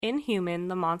Inhuman,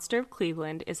 the Monster of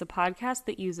Cleveland is a podcast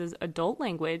that uses adult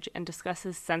language and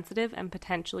discusses sensitive and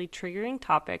potentially triggering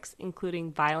topics,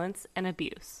 including violence and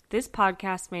abuse. This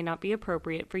podcast may not be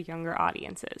appropriate for younger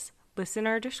audiences.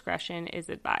 Listener discretion is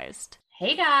advised.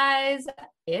 Hey guys,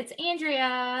 it's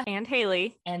Andrea And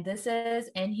Haley. And this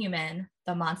is Inhuman,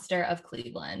 the Monster of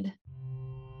Cleveland.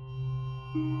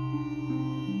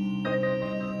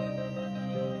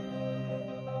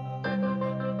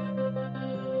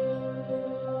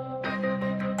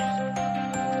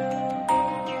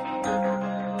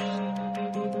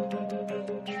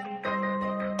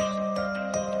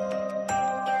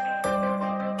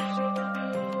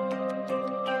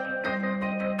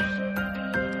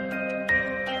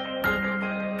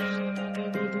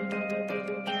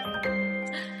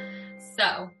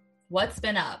 So, what's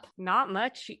been up? Not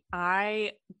much.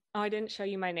 I didn't show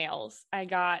you my nails. I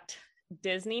got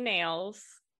Disney nails.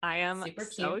 I am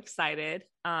so excited.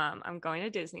 I'm going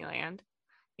to Disneyland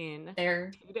in 2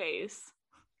 days.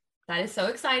 That is so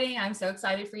exciting. I'm so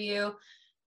excited for you.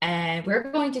 And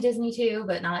we're going to Disney too,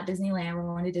 but not Disneyland. We're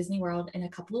going to Disney World in a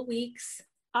couple of weeks.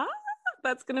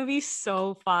 That's going to be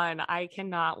so fun. I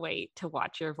cannot wait to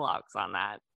watch your vlogs on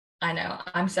that. I know.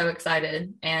 I'm so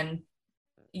excited. And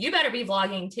you better be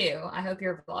vlogging too. I hope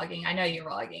you're vlogging. I know you're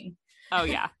vlogging. Oh,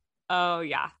 yeah. Oh,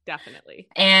 yeah, definitely.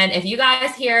 And if you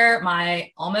guys hear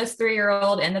my almost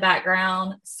 3-year-old in the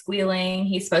background squealing,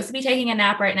 he's supposed to be taking a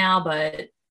nap right now, but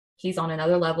he's on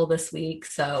another level this week.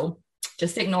 So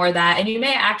just ignore that. And you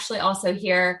may actually also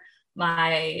hear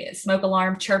my smoke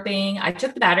alarm chirping. I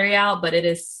took the battery out, but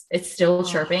it's still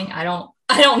chirping. I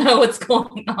don't know what's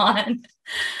going on.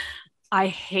 I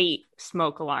hate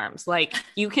smoke alarms. Like,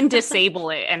 you can disable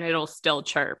it and it'll still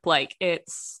chirp. Like,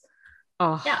 it's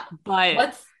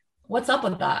but what's up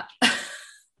with that?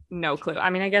 No clue. I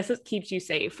mean, I guess it keeps you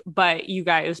safe, but you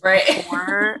guys, right.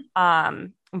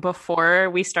 before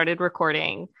we started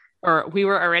recording, or we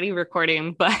were already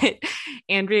recording, but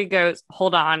Andrea goes,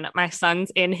 "Hold on, my son's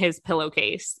in his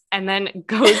pillowcase," and then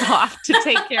goes off to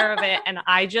take care of it. And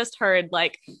I just heard,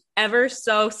 like, ever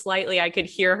so slightly, I could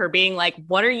hear her being like,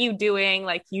 "What are you doing?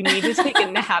 Like, you need to take a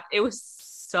nap." It was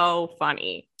so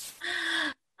funny.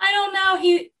 I don't know.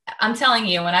 I'm telling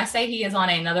you, when I say he is on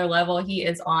another level, he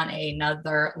is on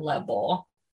another level.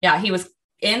 Yeah, he was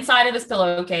inside of his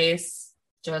pillowcase,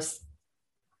 just,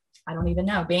 I don't even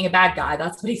know, being a bad guy.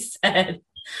 That's what he said.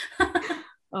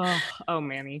 Oh,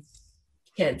 Mammy.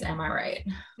 Kids, am I right?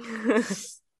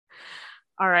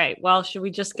 All right. Well, should we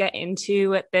just get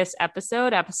into this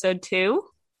episode 2?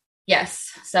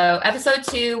 Yes. So episode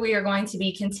 2, we are going to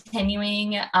be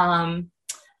continuing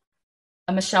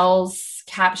Michelle's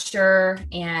capture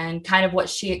and kind of what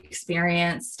she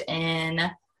experienced in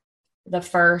the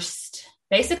first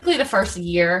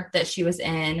year that she was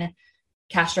in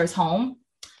Castro's home.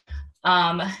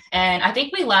 And I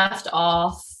think we left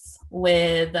off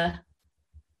with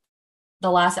the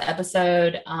last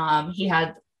episode. He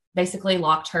had basically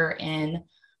locked her in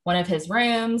one of his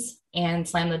rooms and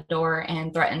slammed the door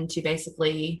and threatened to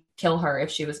basically kill her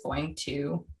if she was going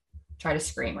to try to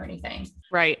scream or anything.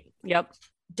 Right. Yep.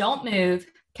 Don't move.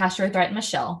 Castro threatened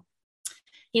Michelle.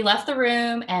 He left the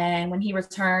room, and when he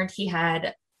returned, he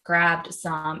had grabbed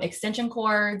some extension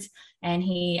cords and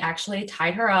he actually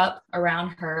tied her up around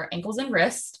her ankles and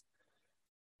wrist.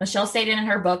 Michelle stated in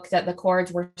her book that the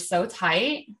cords were so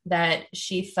tight that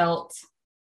she felt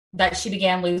that she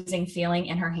began losing feeling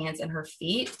in her hands and her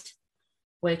feet,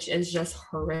 which is just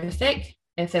horrific.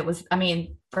 If it was, I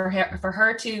mean, for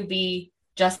her to be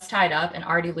just tied up and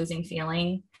already losing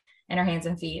feeling in her hands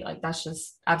and feet, like, that's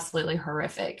just absolutely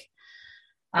horrific.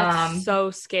 That's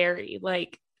so scary.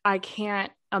 Like, I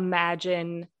can't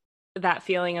imagine that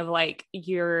feeling of, like,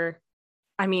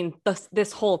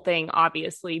 this whole thing,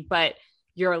 obviously, but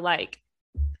you're like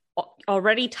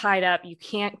already tied up, you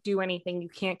can't do anything, you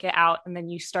can't get out, and then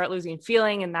you start losing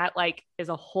feeling, and that, like, is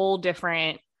a whole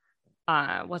different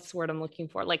what's the word I'm looking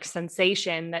for, like,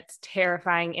 sensation that's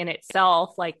terrifying in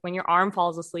itself. Like, when your arm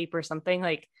falls asleep or something,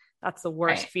 like, that's the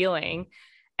worst feeling.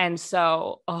 And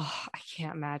so, I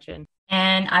can't imagine.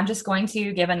 And I'm just going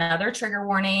to give another trigger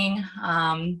warning.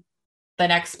 The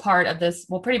next part of this,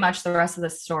 well, pretty much the rest of the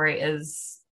story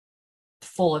is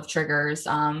full of triggers.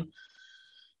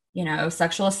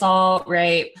 Sexual assault,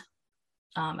 rape,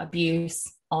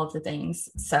 abuse, all of the things.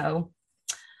 So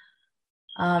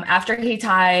after he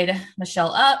tied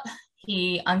Michelle up,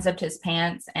 he unzipped his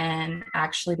pants and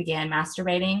actually began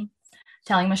masturbating,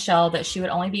 telling Michelle that she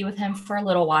would only be with him for a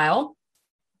little while,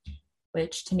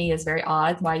 which to me is very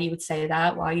odd why you would say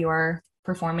that while you are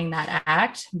performing that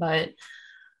act. But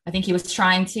I think he was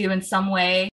trying to, in some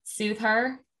way, soothe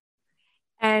her.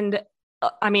 And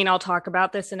I mean, I'll talk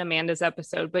about this in Amanda's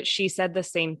episode, but she said the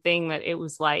same thing, that it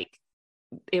was like,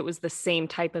 it was the same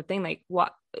type of thing. Like,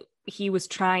 what he was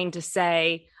trying to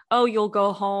say, oh, you'll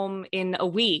go home in a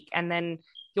week and then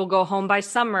you'll go home by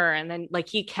summer. And then like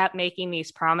he kept making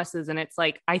these promises. And it's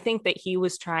like, I think that he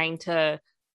was trying to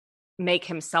make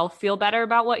himself feel better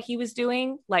about what he was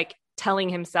doing, like telling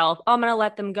himself, oh, I'm going to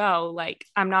let them go. Like,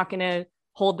 I'm not going to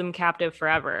hold them captive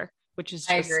forever, which is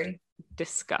I just agree.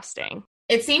 disgusting.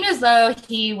 It seemed as though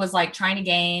he was like trying to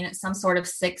gain some sort of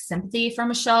sick sympathy from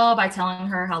Michelle by telling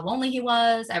her how lonely he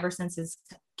was ever since his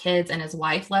kids and his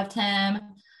wife left him.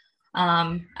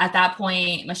 At that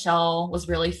point, Michelle was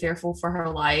really fearful for her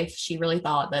life. She really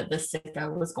thought that this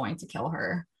sicko was going to kill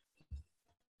her.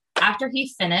 After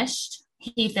he finished,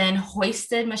 he then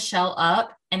hoisted Michelle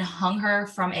up and hung her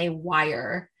from a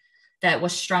wire that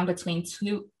was strung between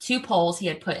two poles he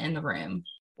had put in the room.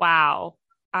 Wow.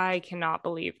 I cannot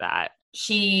believe that.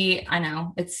 I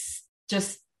know, it's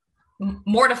just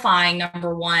mortifying,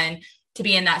 number one, to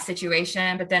be in that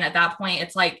situation. But then at that point,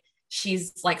 it's like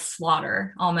she's like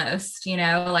slaughter almost,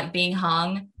 like being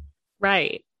hung.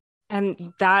 Right.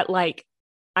 And that, like,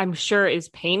 I'm sure is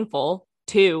painful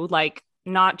too. Like,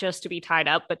 not just to be tied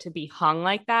up, but to be hung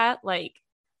like that. Like,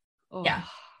 oh. Yeah.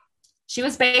 She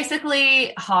was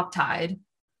basically hogtied,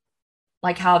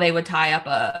 like how they would tie up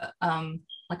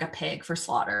like a pig for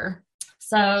slaughter.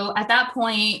 So at that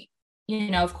point,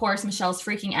 of course, Michelle's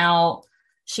freaking out.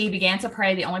 She began to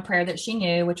pray the only prayer that she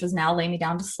knew, which was now lay me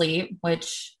down to sleep,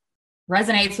 which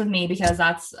resonates with me because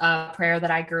that's a prayer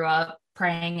that I grew up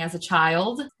praying as a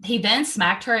child. He then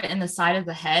smacked her in the side of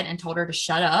the head and told her to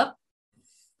shut up.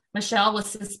 Michelle was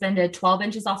suspended 12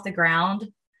 inches off the ground,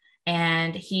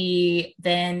 and he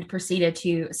then proceeded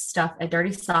to stuff a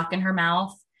dirty sock in her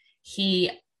mouth.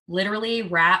 He literally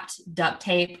wrapped duct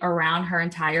tape around her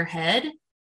entire head.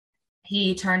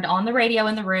 He turned on the radio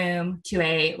in the room to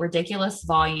a ridiculous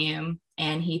volume,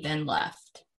 and he then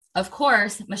left. Of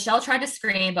course, Michelle tried to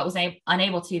scream, but was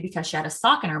unable to because she had a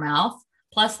sock in her mouth.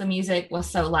 Plus, the music was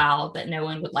so loud that no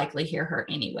one would likely hear her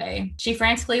anyway. She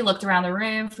frantically looked around the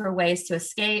room for ways to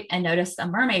escape and noticed a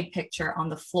mermaid picture on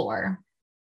the floor.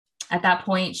 At that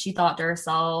point, she thought to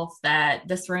herself that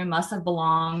this room must have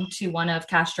belonged to one of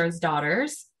Castro's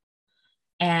daughters.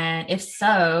 And if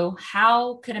so,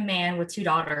 how could a man with two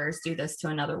daughters do this to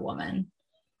another woman?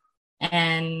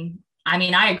 And I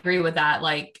mean, I agree with that.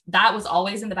 Like, that was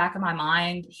always in the back of my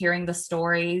mind, hearing the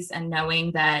stories and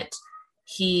knowing that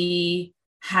he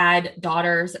had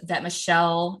daughters that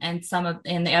Michelle and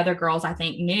and the other girls, I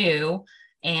think, knew.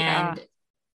 And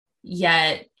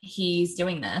yet he's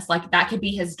doing this. Like, that could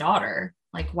be his daughter.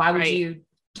 Like, why would you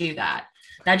do that?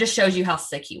 That just shows you how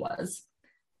sick he was.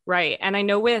 Right. And I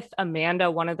know with Amanda,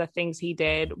 one of the things he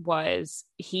did was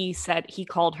he said he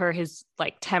called her his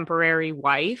like temporary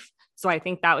wife. So I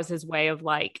think that was his way of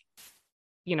like,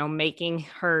 making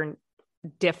her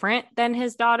different than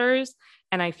his daughters.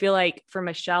 And I feel like for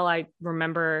Michelle, I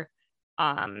remember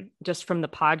just from the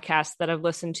podcast that I've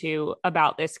listened to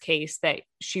about this case that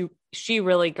she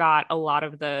really got a lot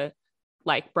of the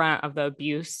like brunt of the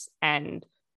abuse and,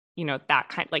 that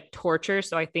kind of like torture.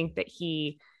 So I think that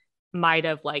he might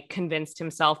have like convinced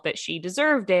himself that she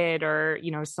deserved it or,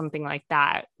 something like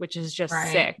that, which is just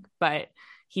sick. But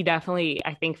he definitely,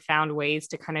 I think, found ways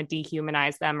to kind of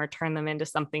dehumanize them or turn them into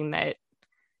something that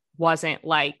wasn't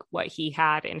like what he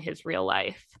had in his real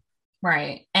life.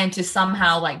 Right. And to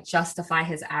somehow like justify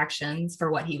his actions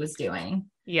for what he was doing.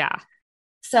 Yeah.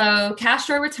 So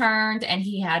Castro returned and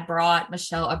he had brought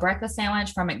Michelle a breakfast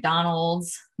sandwich from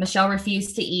McDonald's. Michelle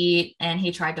refused to eat and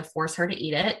he tried to force her to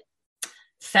eat it.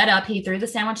 Fed up, he threw the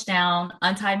sandwich down,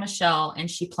 untied Michelle, and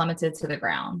she plummeted to the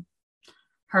ground.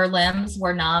 Her limbs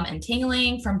were numb and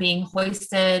tingling from being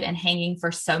hoisted and hanging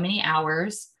for so many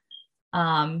hours.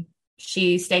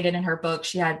 She stated in her book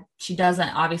she doesn't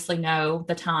obviously know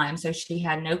the time, so she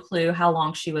had no clue how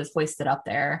long she was hoisted up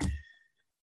there.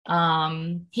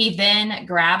 He then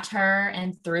grabbed her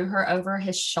and threw her over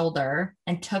his shoulder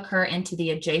and took her into the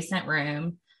adjacent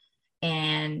room,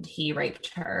 and he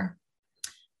raped her.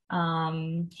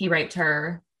 He raped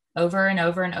her over and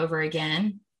over and over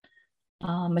again.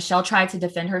 Michelle tried to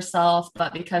defend herself,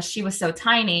 but because she was so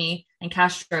tiny and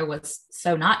Castro was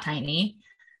so not tiny,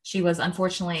 she was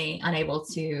unfortunately unable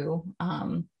to,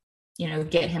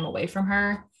 get him away from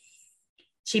her.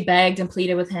 She begged and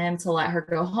pleaded with him to let her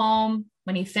go home.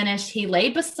 When he finished, he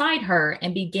laid beside her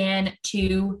and began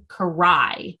to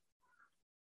cry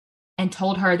and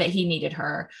told her that he needed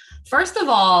her. First of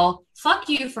all, fuck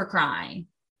you for crying.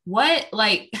 What?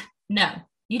 Like, no,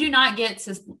 You do not get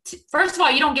to, first of all,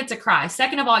 you don't get to cry.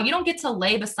 Second of all, you don't get to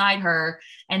lay beside her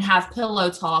and have pillow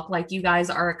talk like you guys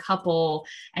are a couple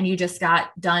and you just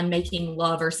got done making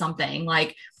love or something.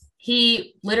 Like,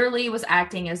 he literally was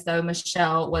acting as though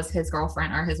Michelle was his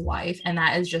girlfriend or his wife. And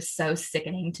that is just so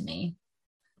sickening to me.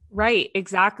 Right,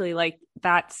 exactly. Like,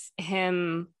 that's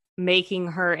him making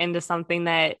her into something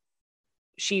that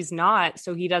she's not,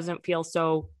 so he doesn't feel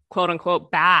so quote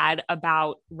unquote bad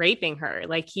about raping her.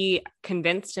 Like, he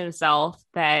convinced himself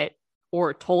that,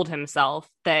 or told himself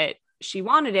that she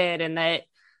wanted it and that,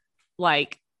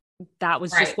 like, that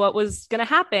was just what was going to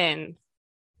happen.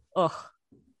 Ugh.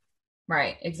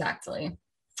 Right, exactly.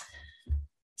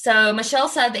 So Michelle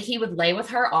said that he would lay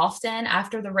with her often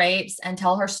after the rapes and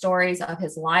tell her stories of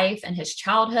his life and his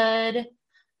childhood.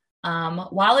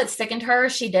 While it sickened her,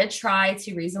 she did try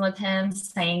to reason with him,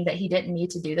 saying that he didn't need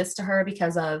to do this to her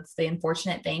because of the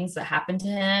unfortunate things that happened to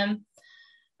him.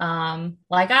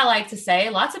 Like I like to say,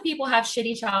 lots of people have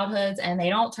shitty childhoods and they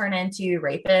don't turn into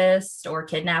rapists or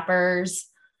kidnappers.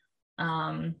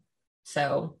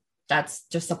 So that's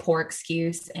just a poor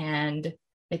excuse. And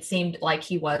it seemed like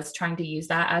he was trying to use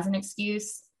that as an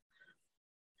excuse.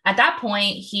 At that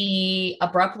point, he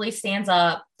abruptly stands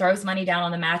up, throws money down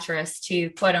on the mattress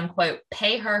to quote unquote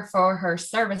pay her for her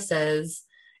services,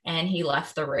 and he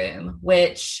left the room,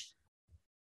 which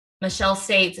Michelle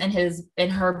states in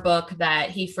her book that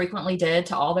he frequently did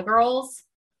to all the girls,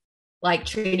 like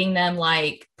treating them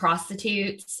like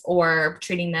prostitutes or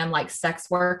treating them like sex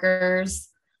workers,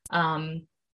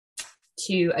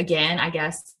 to, again, I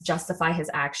guess, justify his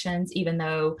actions, even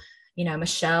though, you know,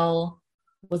 Michelle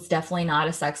was definitely not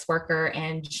a sex worker,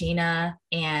 and Gina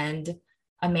and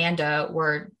Amanda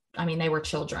were, I mean, they were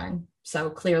children. So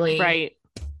clearly, right,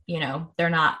 you know, they're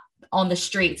not on the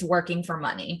streets working for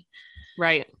money.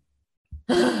 Right.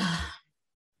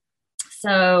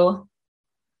 So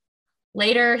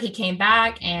later he came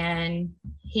back and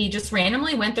he just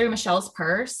randomly went through Michelle's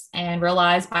purse and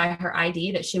realized by her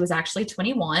ID that she was actually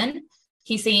 21.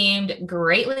 He seemed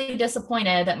greatly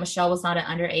disappointed that Michelle was not an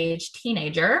underage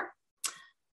teenager,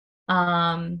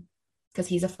 because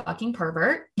he's a fucking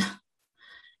pervert.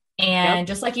 And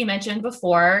just like you mentioned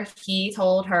before, he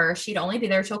told her she'd only be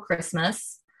there till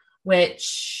Christmas,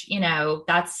 which, you know,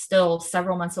 that's still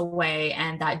several months away,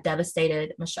 and that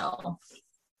devastated Michelle.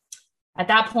 At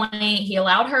that point, he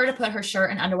allowed her to put her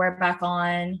shirt and underwear back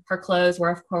on. Her clothes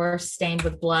were, of course, stained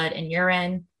with blood and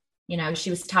urine. You know, she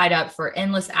was tied up for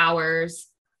endless hours.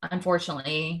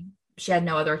 Unfortunately, she had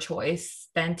no other choice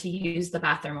than to use the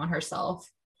bathroom on herself.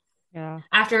 Yeah.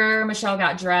 After Michelle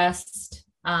got dressed,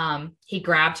 he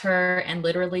grabbed her and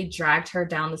literally dragged her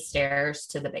down the stairs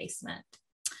to the basement.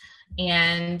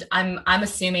 And I'm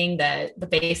assuming that the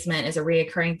basement is a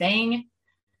reoccurring thing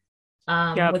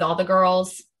with all the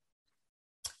girls.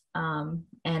 And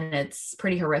it's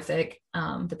pretty horrific,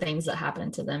 the things that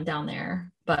happened to them down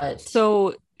there. But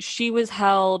so she was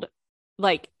held,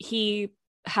 like, he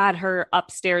had her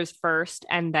upstairs first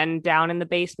and then down in the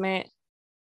basement.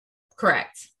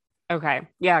 Correct. Okay.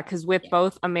 Yeah, because with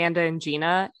both Amanda and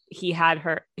Gina, he had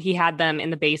them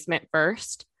in the basement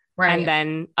first. Right. And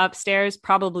then upstairs,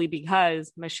 probably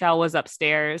because Michelle was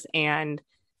upstairs and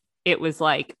it was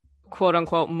like, quote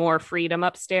unquote, more freedom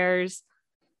upstairs.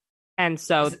 And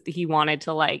so he wanted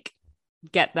to, like,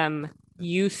 get them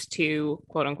used to,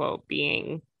 quote unquote,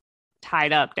 being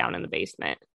tied up down in the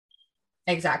basement.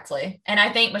 Exactly. And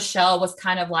I think Michelle was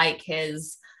kind of like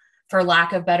his, for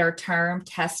lack of better term,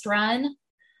 test run,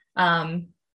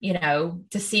 you know,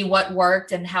 to see what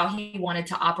worked and how he wanted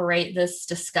to operate this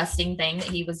disgusting thing that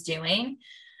he was doing.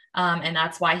 And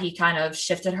that's why he kind of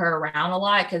shifted her around a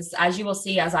lot. Because as you will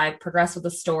see, as I progress with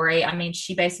the story, I mean,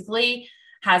 she basically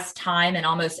has time in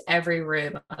almost every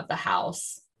room of the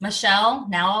house. Michelle,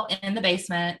 now in the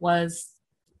basement, was,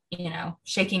 you know,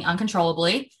 shaking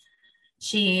uncontrollably.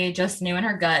 She just knew in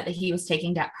her gut that he was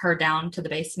taking her down to the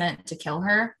basement to kill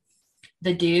her.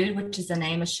 The dude, which is the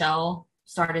name Michelle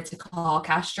started to call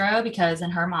Castro, because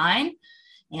in her mind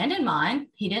and in mine,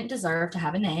 he didn't deserve to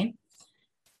have a name.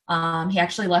 He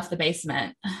actually left the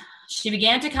basement. She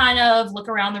began to kind of look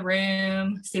around the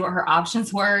room, see what her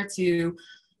options were to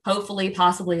hopefully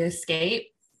possibly escape.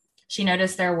 She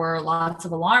noticed there were lots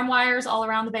of alarm wires all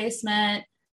around the basement,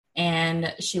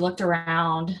 and she looked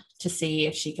around to see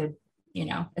if she could, you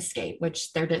know, escape,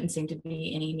 which there didn't seem to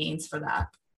be any means for that.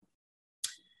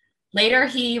 Later,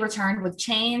 he returned with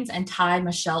chains and tied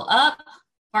Michelle up,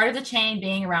 part of the chain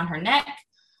being around her neck,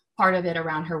 part of it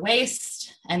around her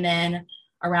waist, and then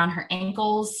around her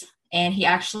ankles. And he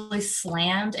actually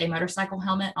slammed a motorcycle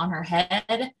helmet on her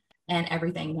head, and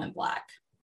everything went black.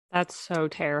 That's so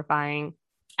terrifying.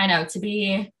 I know, to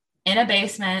be in a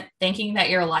basement thinking that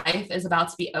your life is about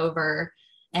to be over,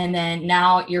 and then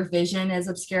now your vision is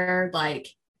obscured, like,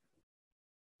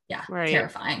 yeah, Right.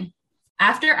 terrifying.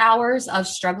 After hours of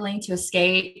struggling to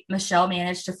escape, Michelle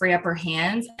managed to free up her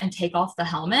hands and take off the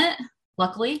helmet.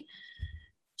 Luckily,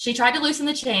 she tried to loosen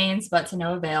the chains, but to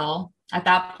no avail. At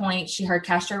that point, she heard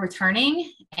Castro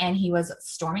returning, and he was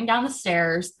storming down the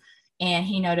stairs. And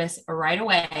he noticed right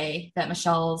away that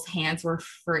Michelle's hands were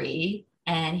free,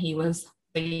 and he was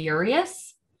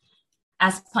furious.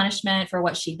 As punishment for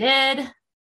what she did,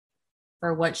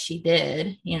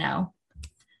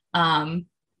 um,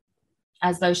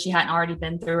 as though she hadn't already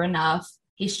been through enough,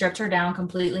 he stripped her down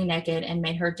completely naked and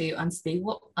made her do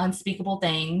unspeakable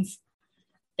things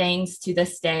to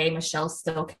this day Michelle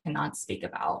still cannot speak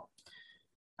about.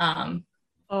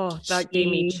 Oh, that gave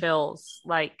me She, chills.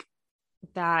 Like,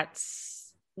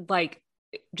 that's like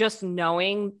just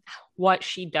knowing what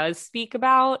she does speak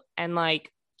about and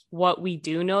like what we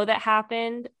do know that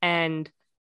happened. And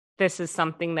this is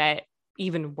something that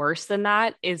even worse than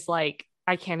that is like,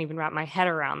 I can't even wrap my head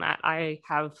around that. I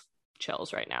have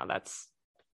chills right now. That's,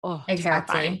 oh,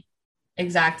 terrifying.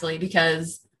 exactly,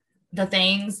 because the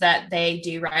things that they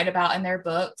do write about in their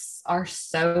books are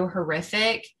so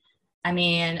horrific. I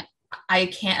mean, I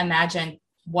can't imagine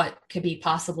what could be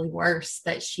possibly worse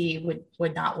that she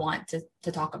would not want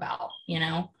to talk about, you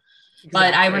know.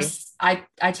 But Exactly.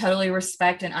 I totally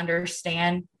respect and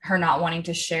understand her not wanting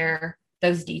to share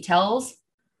those details.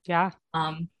 Yeah.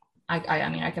 um I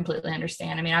mean, I completely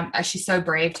understand. I mean, she's so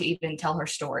brave to even tell her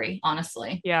story,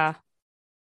 honestly. Yeah.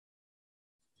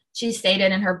 She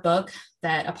stated in her book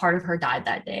that a part of her died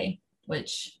that day,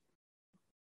 which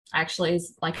actually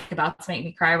is like about to make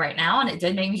me cry right now, and it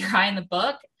did make me cry in the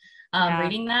book, Yeah.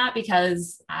 reading that,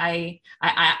 because I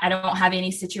don't have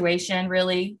any situation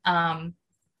really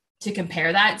to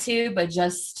compare that to, but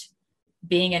just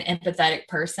being an empathetic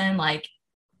person, like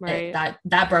Right.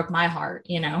 that broke my heart,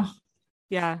 you know.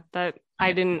 Yeah. That I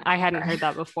hadn't heard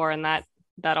that before. And that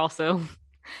also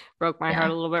broke my heart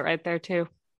Yeah. a little bit right there too.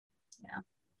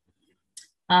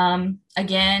 Yeah.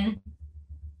 Again,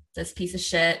 this piece of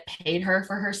shit paid her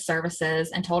for her services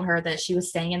and told her that she was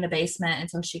staying in the basement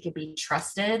until she could be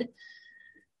trusted.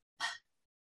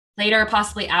 Later,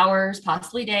 possibly hours,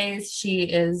 possibly days, she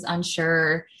is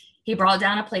unsure, he brought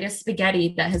down a plate of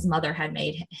spaghetti that his mother had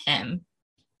made him.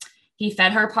 He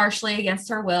fed her partially against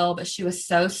her will, but she was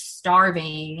so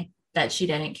starving that she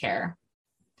didn't care.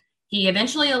 He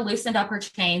eventually loosened up her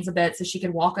chains a bit so she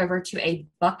could walk over to a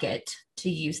bucket to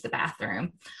use the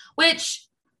bathroom, which,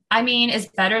 I mean, is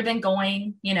better than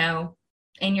going, you know,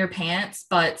 in your pants,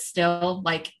 but still,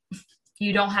 like,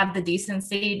 you don't have the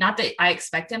decency. Not that I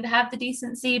expect him to have the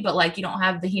decency, but like, you don't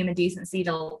have the human decency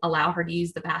to allow her to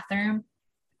use the bathroom.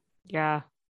 Yeah.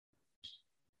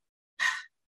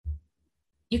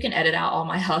 You can edit out all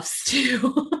my huffs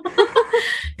too.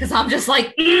 Because I'm just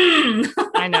like, mm.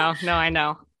 I know. No, I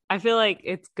know. I feel like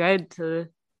it's good to,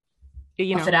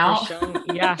 Huff it we're out. showing.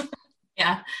 Yeah.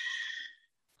 Yeah.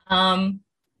 Um,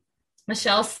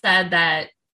 Michelle said that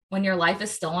when your life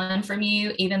is stolen from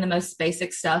you, even the most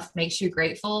basic stuff makes you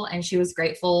grateful. And she was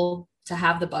grateful to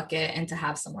have the bucket and to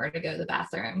have somewhere to go to the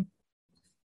bathroom.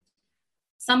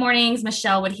 Some mornings,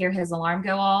 Michelle would hear his alarm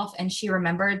go off, and she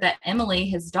remembered that Emily,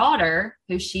 his daughter,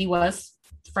 who she was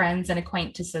friends and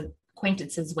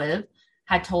acquaintances with,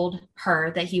 had told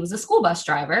her that he was a school bus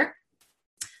driver.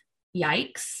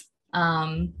 Yikes.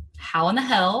 How in the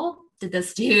hell did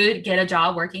this dude get a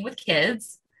job working with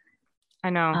kids? I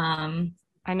know. Um,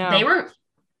 I they know. were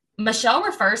Michelle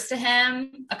refers to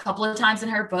him a couple of times in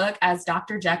her book as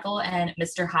Dr. Jekyll and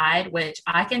Mr. Hyde, which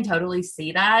I can totally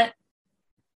see that.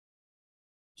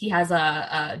 He has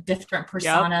a different Yep.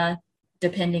 persona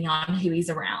depending on who he's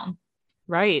around.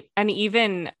 Right. And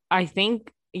even I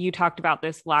think you talked about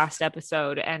this last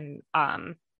episode and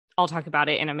I'll talk about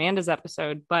it in Amanda's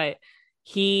episode, but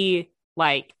he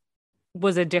like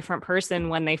was a different person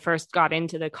when they first got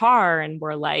into the car and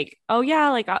were like, "Oh yeah,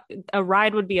 like a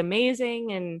ride would be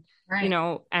amazing." And Right.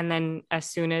 and then as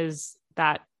soon as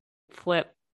that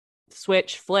flip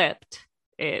switch flipped,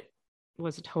 it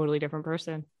was a totally different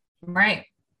person. Right.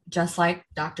 Just like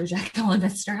Dr. Jekyll and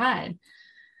Mr. Hyde.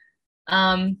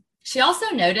 She also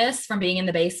noticed from being in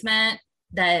the basement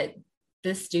that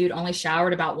this dude only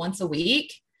showered about once a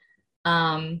week.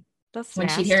 Um, That's when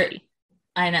she'd hear, nasty.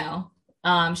 I know,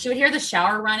 she would hear the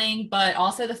shower running, but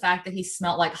also the fact that he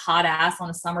smelled like hot ass on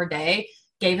a summer day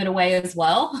gave it away as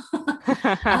well.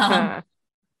 um,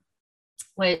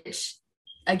 which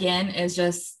again is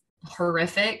just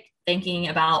horrific, thinking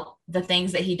about the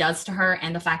things that he does to her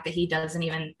and the fact that he doesn't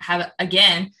even have,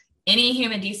 again, any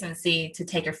human decency to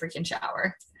take a freaking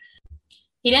shower.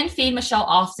 He didn't feed Michelle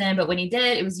often, but when he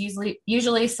did, it was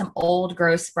usually some old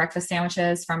gross breakfast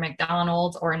sandwiches from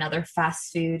McDonald's or another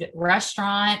fast food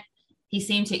restaurant. He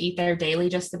seemed to eat there daily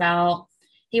just about.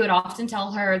 He would often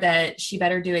tell her that she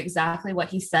better do exactly what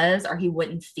he says or he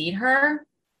wouldn't feed her.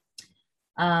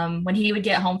 When he would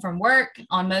get home from work,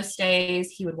 on most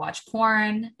days, he would watch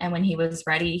porn. And when he was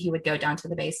ready, he would go down to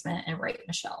the basement and rape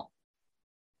Michelle.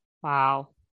 Wow.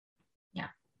 Yeah.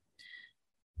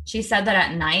 She said that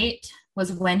at night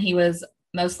was when he was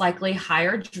most likely high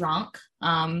or drunk.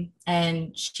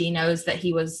 And she knows that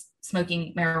he was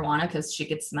smoking marijuana because she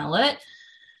could smell it.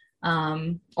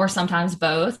 Or sometimes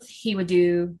both. He would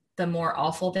do the more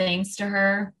awful things to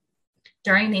her.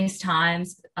 During these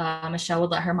times, Michelle would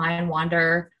let her mind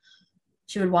wander.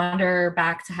 She would wander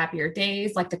back to happier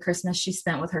days, like the Christmas she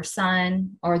spent with her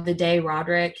son, or the day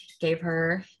Roderick gave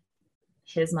her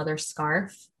his mother's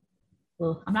scarf.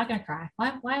 Well, I'm not going to cry. Why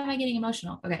am I getting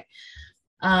emotional? Okay.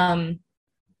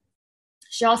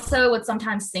 She also would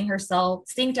sometimes sing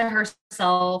to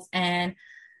herself, and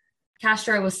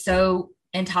Castro was so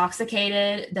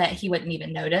intoxicated that he wouldn't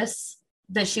even notice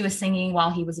that she was singing while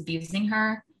he was abusing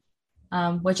her.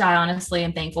 Which I honestly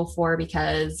am thankful for,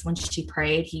 because when she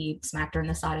prayed, he smacked her in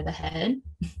the side of the head.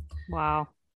 Wow.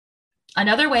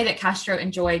 Another way that Castro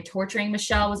enjoyed torturing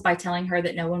Michelle was by telling her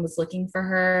that no one was looking for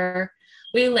her.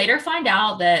 We later find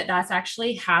out that that's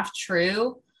actually half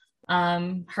true.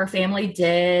 Her family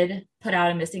did put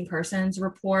out a missing persons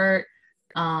report,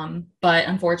 but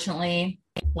unfortunately,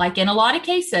 like in a lot of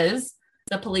cases,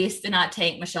 the police did not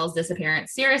take Michelle's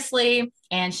disappearance seriously,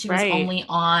 and she was only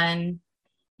on,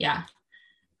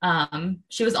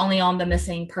 she was only on the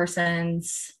missing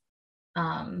persons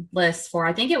list for,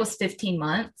 I think it was 15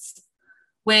 months,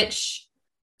 which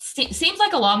seems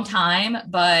like a long time,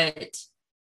 but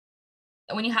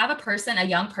when you have a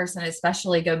young person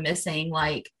especially, go missing,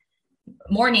 like,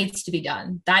 more needs to be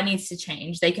done. That needs to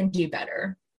change. They can do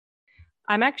better.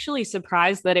 I'm actually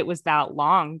surprised that it was that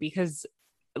long, because,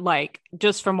 like,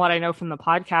 just from what I know from the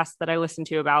podcast that I listened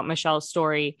to about Michelle's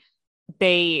story,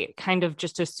 they kind of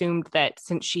just assumed that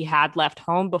since she had left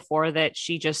home before, that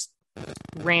she just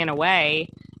ran away.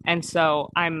 And so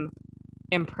I'm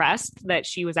impressed that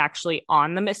she was actually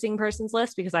on the missing persons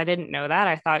list, because I didn't know that.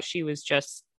 I thought she was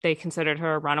just, they considered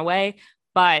her a runaway.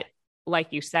 But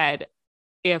like you said,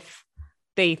 if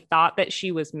they thought that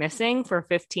she was missing for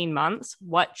 15 months,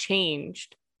 what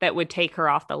changed that would take her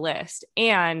off the list?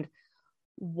 And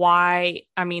why?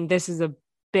 I mean, this is a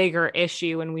bigger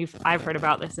issue, and I've heard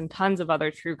about this in tons of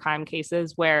other true crime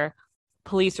cases where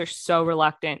police are so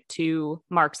reluctant to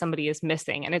mark somebody as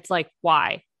missing. And it's like,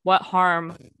 why? What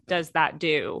harm does that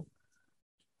do?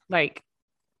 Like,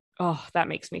 oh, that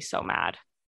makes me so mad.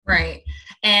 Right.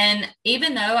 And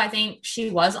even though I think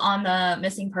she was on the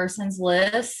missing persons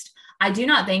list, I do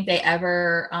not think they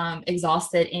ever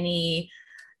exhausted any,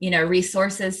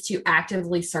 resources to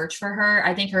actively search for her.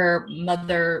 I think her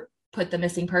mother put the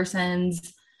missing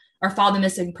persons or filed the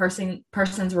missing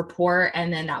persons report,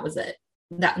 and then that was it.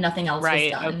 That nothing else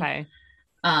was done. Okay.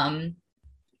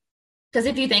 Because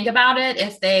if you think about it,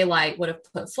 if they would have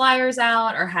put flyers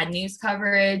out or had news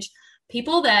coverage,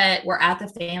 people that were at the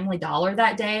Family Dollar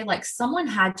that day, someone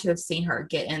had to have seen her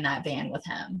get in that van with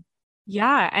him.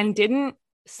 Yeah. And didn't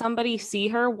somebody see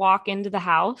her walk into the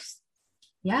house?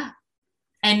 Yeah.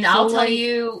 And so, I'll tell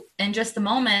you in just a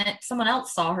moment, someone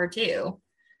else saw her too.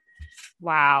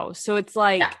 Wow. So it's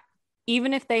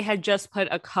even if they had just put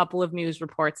a couple of news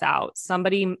reports out,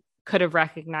 somebody could have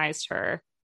recognized her.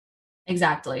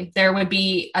 Exactly. There would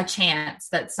be a chance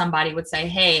that somebody would say,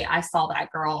 hey, I saw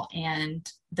that girl and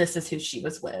this is who she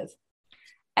was with.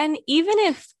 And even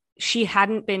if she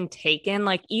hadn't been taken,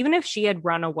 even if she had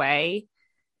run away,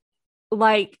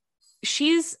 I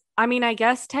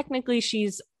guess technically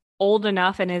she's old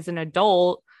enough and is an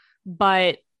adult,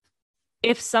 but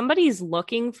if somebody's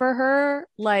looking for her,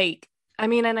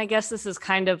 and I guess this is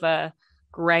kind of a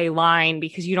gray line,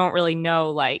 because you don't really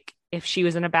know, if she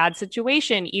was in a bad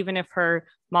situation, even if her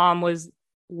mom was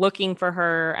looking for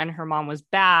her and her mom was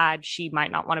bad, she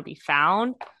might not want to be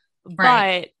found.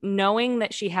 Right. But knowing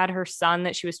that she had her son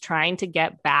that she was trying to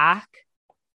get back,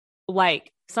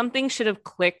 something should have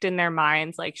clicked in their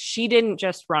minds. She didn't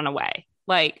just run away.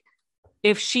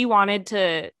 If she wanted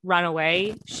to run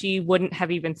away, she wouldn't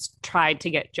have even tried to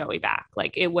get Joey back.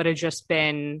 It would have just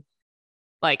been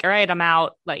all right, I'm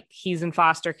out. He's in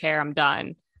foster care. I'm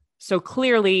done. So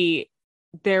clearly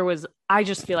I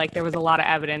just feel like there was a lot of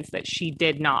evidence that she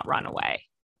did not run away.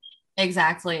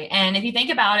 Exactly. And if you think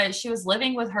about it, she was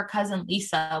living with her cousin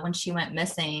Lisa when she went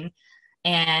missing.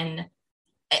 And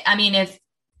I mean, if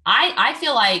I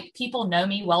feel like people know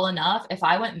me well enough. If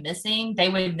I went missing, they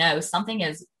would know something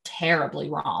is terribly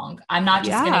wrong. I'm not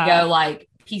just going to Yeah. go like,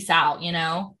 peace out, you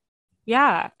know?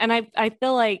 Yeah. And I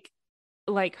feel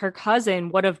like her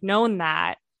cousin would have known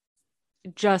that,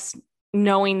 just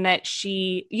knowing that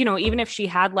she, even if she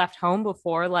had left home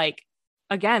before, like,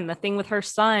 again, the thing with her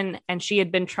son, and she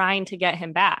had been trying to get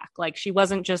him back. Like, she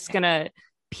wasn't just going to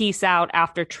peace out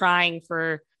after trying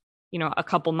for, a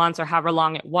couple months or however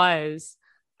long it was,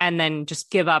 and then just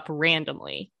give up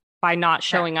randomly by not Right.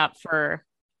 showing up for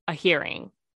a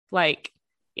hearing. Like,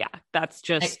 yeah, that's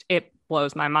Like, just, it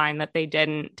blows my mind that they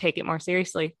didn't take it more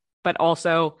seriously. But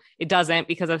also, it doesn't,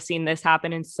 because I've seen this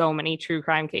happen in so many true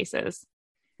crime cases.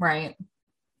 right.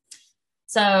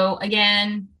 So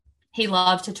again, he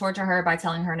loved to torture her by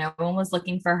telling her no one was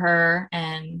looking for her.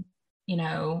 And,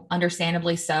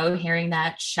 understandably so, hearing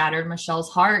that shattered Michelle's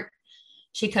heart.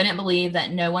 She couldn't believe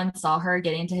that no one saw her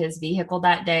get into his vehicle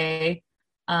that day.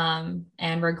 And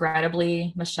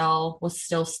regrettably, Michelle was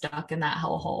still stuck in that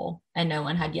hellhole and no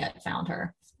one had yet found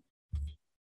her.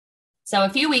 So a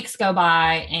few weeks go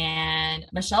by and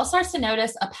Michelle starts to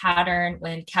notice a pattern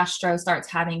when Castro starts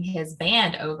having his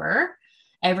band over.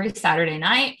 Every Saturday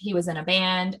night, he was in a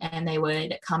band and they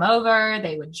would come over,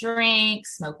 they would drink,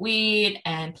 smoke weed,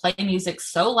 and play music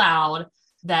so loud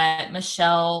that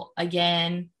Michelle,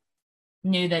 again,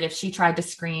 knew that if she tried to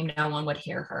scream, no one would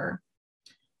hear her.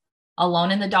 Alone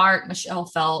in the dark, Michelle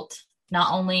felt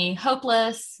not only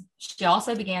hopeless, she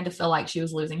also began to feel like she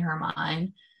was losing her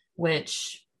mind,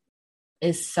 which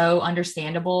is so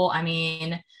understandable. I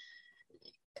mean,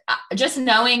 just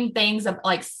knowing things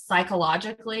like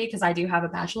psychologically, because I do have a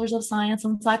bachelor's of science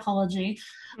in psychology,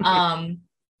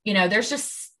 there's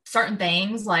just certain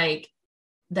things like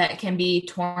that can be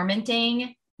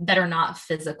tormenting that are not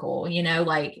physical,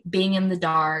 like being in the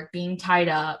dark, being tied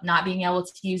up, not being able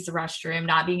to use the restroom,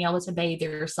 not being able to bathe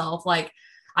yourself. Like,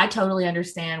 I totally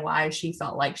understand why she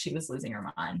felt like she was losing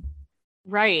her mind.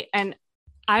 Right. And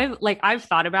I've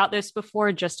thought about this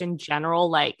before, just in general.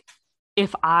 Like,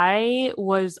 if I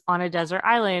was on a desert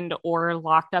island or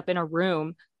locked up in a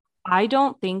room, I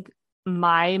don't think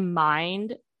my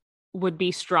mind would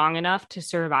be strong enough to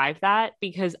survive that,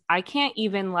 because I can't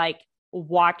even like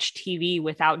watch TV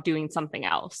without doing something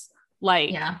else.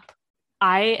 Like, Yeah.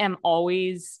 I am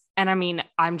always, and I mean,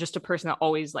 I'm just a person that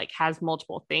always like has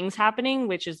multiple things happening,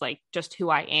 which is like just who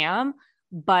I am.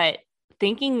 But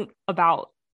thinking about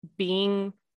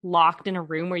being locked in a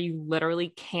room where you literally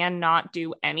cannot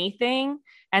do anything,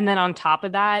 and then on top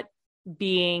of that,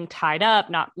 being tied up,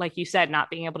 not, like you said, not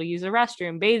being able to use the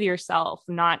restroom, bathe yourself,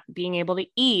 not being able to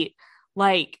eat,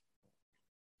 like,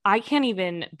 I can't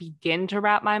even begin to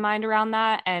wrap my mind around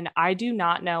that. And I do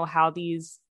not know how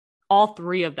all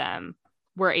three of them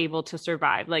were able to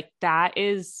survive. Like, that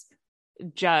is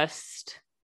just,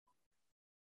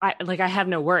 I have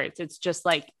no words. It's just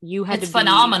like, you had It's to be,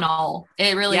 phenomenal.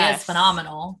 It really is yes,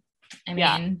 phenomenal. I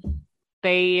yeah, mean,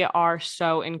 they are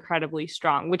so incredibly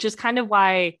strong, which is kind of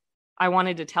why I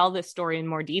wanted to tell this story in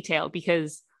more detail,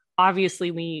 because obviously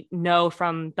we know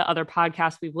from the other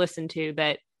podcasts we've listened to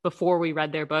that before we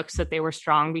read their books that they were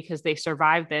strong because they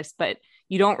survived this, but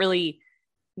you don't really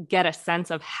get a sense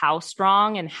of how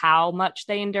strong and how much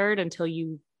they endured until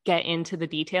you get into the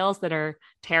details that are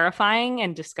terrifying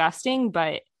and disgusting.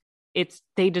 But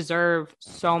they deserve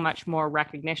so much more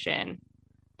recognition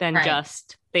than right.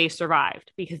 just they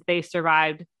survived, because they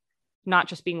survived not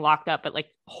just being locked up, but like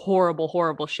horrible,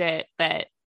 horrible shit that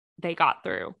they got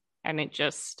through. And it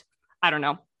just, I don't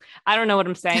know what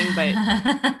I'm saying, but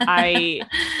I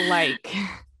like,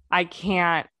 I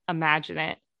can't imagine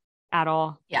it at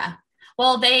all. Yeah.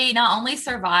 Well, they not only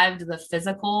survived the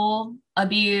physical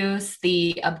abuse,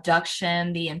 the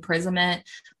abduction, the imprisonment,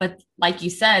 but like you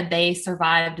said, they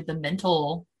survived the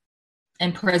mental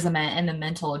imprisonment and the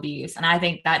mental abuse. And I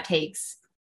think that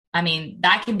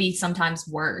can be sometimes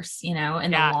worse, in the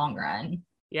Yeah. long run.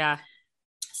 Yeah.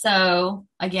 So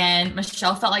again,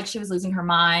 Michelle felt like she was losing her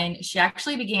mind. She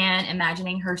actually began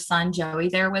imagining her son Joey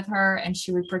there with her, and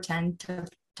she would pretend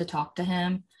to talk to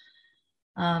him.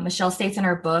 Michelle states in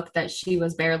her book that she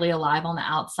was barely alive on the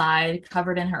outside,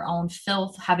 covered in her own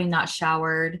filth, having not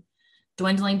showered,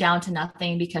 dwindling down to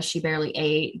nothing because she barely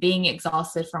ate, being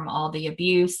exhausted from all the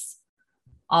abuse.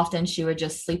 Often she would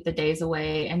just sleep the days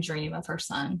away and dream of her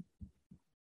son.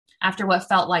 After what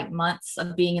felt like months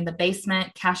of being in the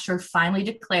basement, Castro finally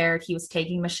declared he was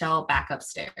taking Michelle back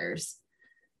upstairs.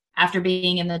 After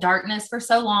being in the darkness for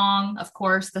so long, of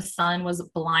course, the sun was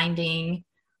blinding.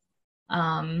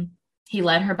 He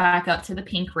led her back up to the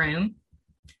pink room.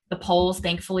 The poles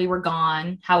thankfully were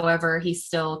gone. However, he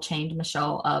still chained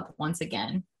Michelle up once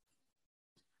again.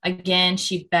 Again,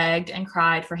 she begged and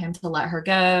cried for him to let her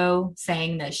go,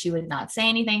 saying that she would not say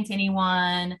anything to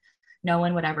anyone. No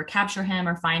one would ever capture him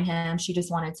or find him. She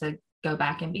just wanted to go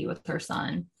back and be with her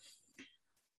son.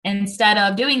 Instead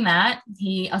of doing that,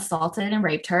 he assaulted and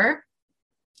raped her.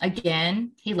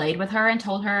 Again, he laid with her and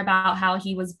told her about how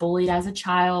he was bullied as a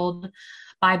child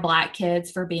by Black kids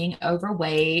for being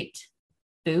overweight.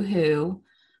 Boo hoo.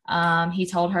 He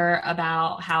told her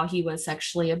about how he was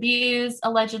sexually abused,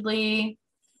 allegedly.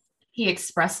 He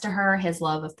expressed to her his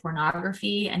love of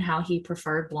pornography and how he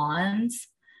preferred blondes.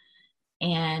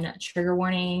 And trigger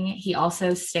warning, he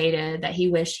also stated that he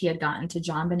wished he had gotten to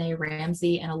JonBenet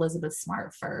Ramsey and Elizabeth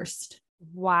Smart first.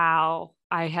 Wow.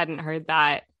 I hadn't heard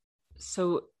that.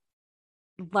 So,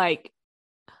 like,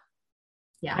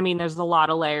 Yeah. I mean, there's a lot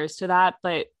of layers to that,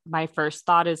 but my first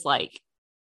thought is like,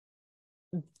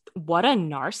 what a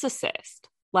narcissist.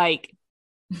 Like,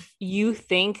 you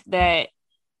think that,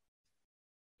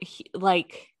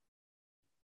 like,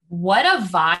 what a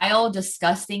vile,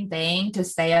 disgusting thing to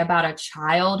say about a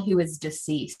child who is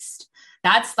deceased.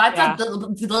 That's that's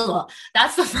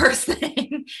the first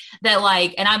thing that,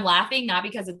 like, and I'm laughing not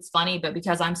because it's funny, but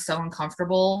because I'm so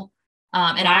uncomfortable.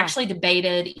 And I actually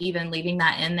debated even leaving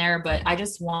that in there, but I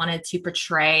just wanted to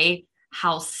portray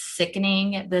how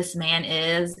sickening this man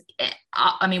is.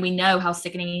 I mean, we know how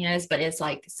sickening he is, but it's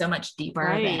like so much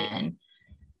deeper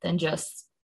than just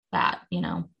that, you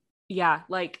know. Yeah,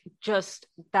 like just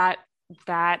that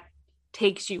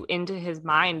takes you into his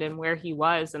mind and where he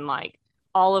was, and like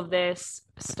all of this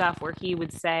stuff where he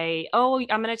would say, "Oh,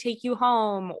 I'm going to take you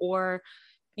home," or,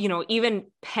 you know, even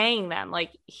paying them.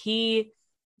 Like, he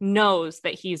knows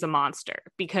that he's a monster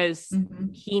because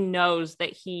he knows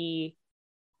that he.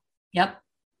 Yep.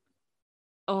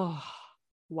 Oh,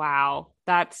 wow.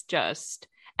 That's just,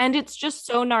 and it's just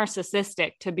so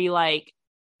narcissistic to be like,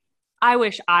 I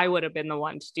wish I would have been the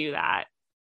one to do that.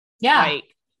 Yeah.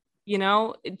 Like, you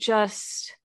know,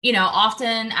 just. You know,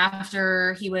 often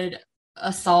after he would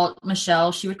assault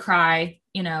Michelle, she would cry,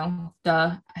 you know,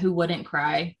 who wouldn't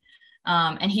cry.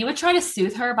 And he would try to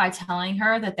soothe her by telling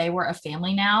her that they were a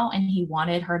family now and he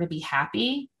wanted her to be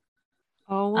happy.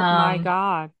 Oh my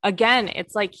God. Again,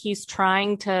 it's like he's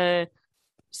trying to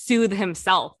soothe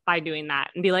himself by doing that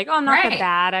and be like, "Oh, I'm not that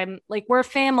bad. I'm like, we're a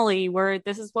family.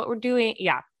 This is what we're doing."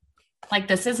 Yeah. Like,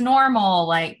 this is normal.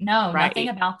 Like, no, nothing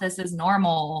about this is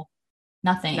normal.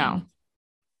 Nothing. No.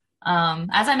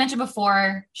 As I mentioned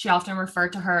before, she often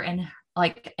referred to her in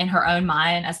her own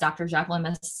mind as Dr. Jekyll and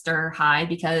Mr. Hyde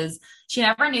because she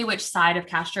never knew which side of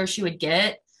Castro she would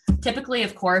get. Typically,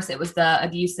 of course, it was the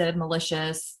abusive,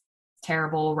 malicious,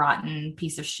 terrible, rotten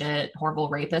piece of shit, horrible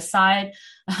rapist side.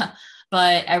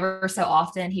 But ever so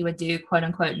often he would do quote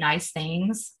unquote nice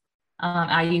things.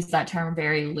 I use that term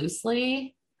very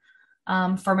loosely.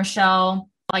 For Michelle,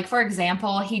 like, for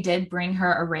example, he did bring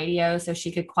her a radio so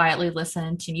she could quietly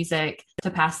listen to music to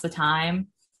pass the time.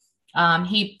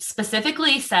 He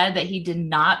specifically said that he did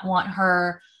not want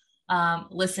her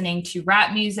listening to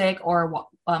rap music or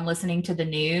listening to the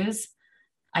news.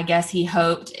 I guess he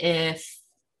hoped if,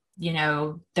 you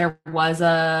know, there was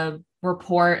a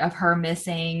report of her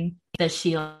missing that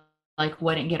she like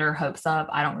wouldn't get her hopes up.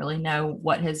 I don't really know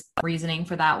what his reasoning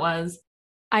for that was.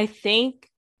 I think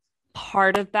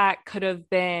part of that could have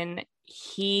been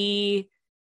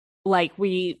like,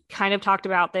 we kind of talked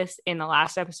about this in the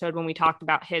last episode when we talked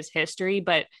about his history,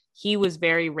 but he was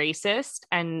very racist.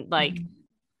 And like,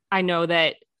 I know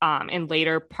that in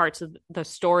later parts of the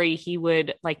story, he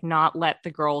would like not let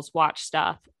the girls watch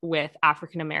stuff with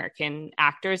African-American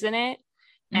actors in it.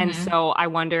 And so I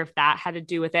wonder if that had to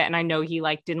do with it. And I know he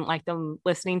like didn't like them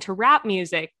listening to rap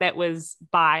music that was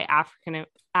by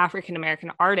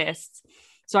African-American artists.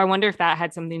 So I wonder if that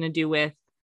had something to do with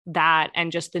that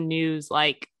and just the news.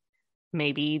 Like,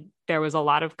 maybe there was a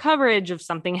lot of coverage of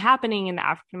something happening in the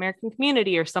African-American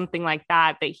community or something like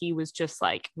that, that he was just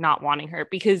like not wanting her,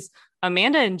 because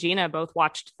Amanda and Gina both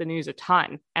watched the news a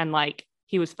ton and like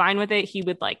he was fine with it. He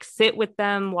would like sit with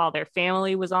them while their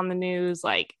family was on the news.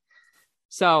 Like,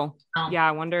 so yeah,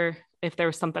 I wonder if there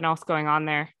was something else going on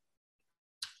there.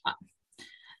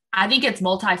 I think it's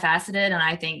multifaceted. And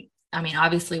I mean,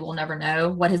 obviously we'll never know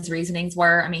what his reasonings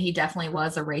were. I mean, he definitely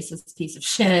was a racist piece of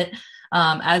shit.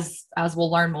 As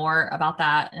we'll learn more about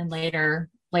that in later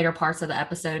parts of the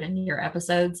episode and your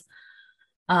episodes.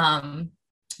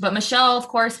 But Michelle, of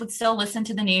course, would still listen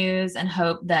to the news and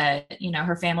hope that, you know,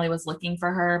 her family was looking for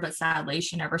her, but sadly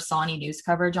she never saw any news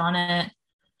coverage on it.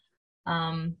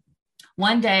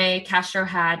 One day, Castro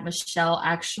had Michelle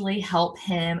actually help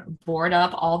him board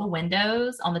up all the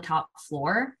windows on the top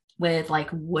floor with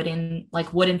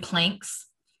wooden planks.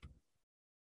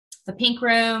 The pink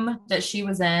room that she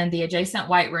was in, the adjacent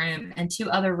white room, and two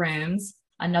other rooms,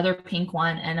 another pink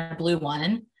one and a blue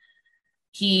one.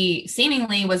 He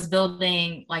seemingly was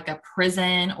building like a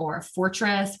prison or a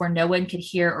fortress where no one could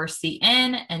hear or see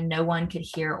in and no one could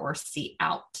hear or see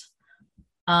out.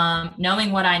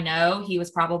 Knowing what I know, he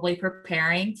was probably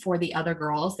preparing for the other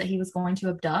girls that he was going to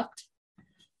abduct.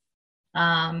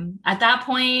 At that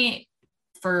point,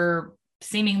 for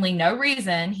seemingly no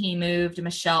reason, he moved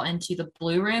Michelle into the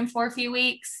blue room for a few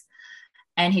weeks.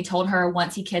 And he told her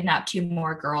once he kidnapped two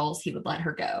more girls, he would let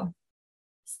her go.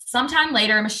 Sometime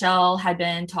later, Michelle had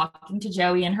been talking to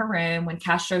Joey in her room when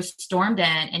Castro stormed in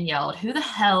and yelled, "Who the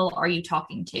hell are you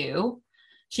talking to?"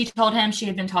 She told him she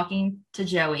had been talking to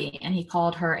Joey, and he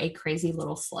called her a crazy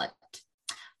little slut.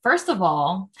 First of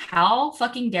all, how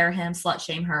fucking dare him slut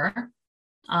shame her?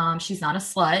 She's not a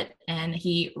slut, and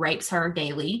he rapes her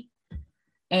daily.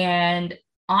 And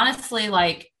honestly,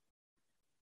 like,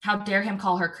 how dare him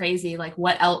call her crazy? Like,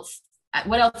 what else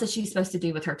is she supposed to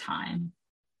do with her time?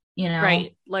 You know?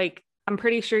 Right. Like, I'm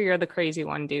pretty sure you're the crazy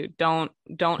one, dude. Don't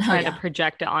try to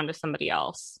project it onto somebody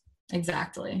else.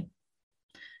 Exactly.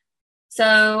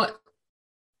 So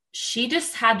she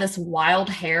just had this wild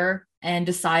hair and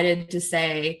decided to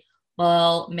say,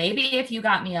 well, maybe if you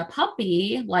got me a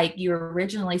puppy like you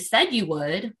originally said you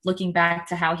would, looking back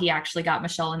to how he actually got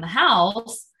Michelle in the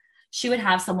house, she would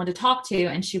have someone to talk to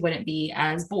and she wouldn't be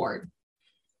as bored.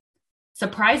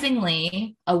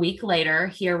 Surprisingly, a week later,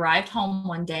 he arrived home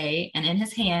one day and in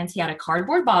his hands, he had a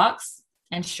cardboard box.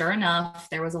 And sure enough,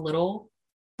 there was a little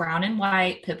brown and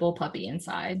white pit bull puppy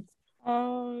inside.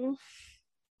 Oh.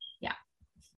 Yeah.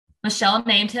 Michelle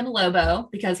named him Lobo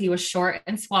because he was short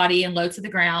and squatty and low to the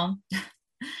ground.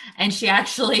 And she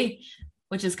actually,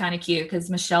 which is kind of cute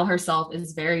because Michelle herself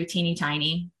is very teeny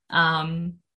tiny.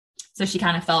 So she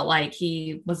kind of felt like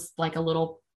he was like a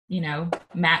little,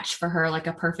 match for her, like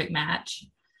a perfect match.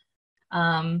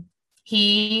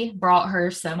 He brought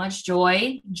her so much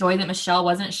joy that Michelle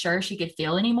wasn't sure she could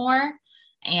feel anymore.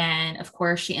 And of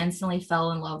course, she instantly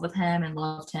fell in love with him and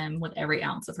loved him with every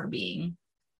ounce of her being.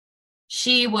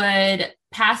 She would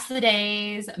pass the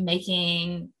days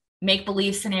making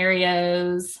make-believe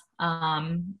scenarios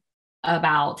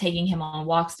about taking him on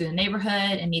walks through the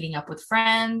neighborhood and meeting up with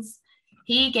friends.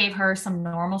 He gave her some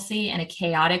normalcy in a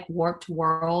chaotic, warped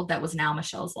world that was now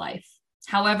Michelle's life.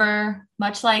 However,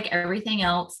 much like everything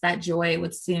else, that joy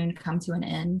would soon come to an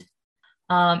end.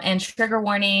 And trigger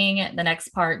warning, the next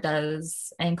part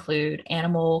does include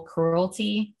animal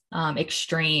cruelty,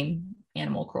 extreme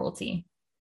animal cruelty.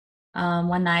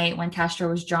 One night when Castro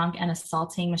was drunk and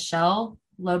assaulting Michelle,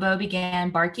 Lobo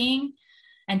began barking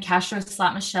and Castro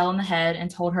slapped Michelle in the head and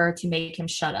told her to make him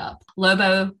shut up.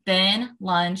 Lobo then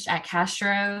lunged at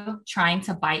Castro, trying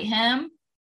to bite him,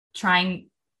 trying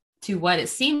to what it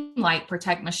seemed like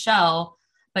protect Michelle,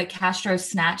 but Castro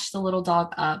snatched the little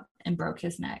dog up and broke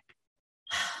his neck.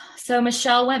 So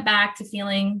Michelle went back to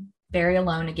feeling very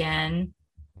alone again.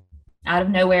 Out of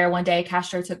nowhere, one day,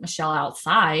 Castro took Michelle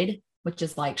outside, which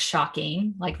is like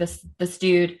shocking. Like this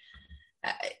dude,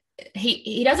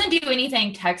 he doesn't do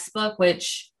anything textbook,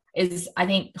 which is, I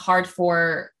think, hard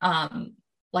for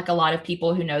like a lot of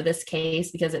people who know this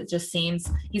case, because it just seems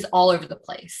he's all over the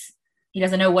place. He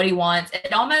doesn't know what he wants.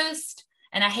 It almost,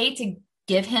 and I hate to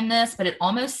give him this, but it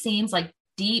almost seems like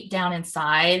deep down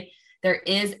inside, there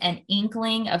is an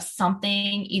inkling of something.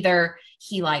 Either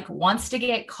he like wants to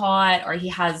get caught or he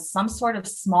has some sort of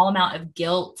small amount of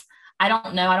guilt. I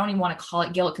don't know. I don't even want to call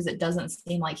it guilt because it doesn't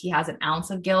seem like he has an ounce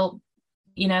of guilt,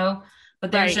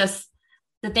 but there's just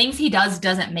the things he does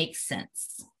doesn't make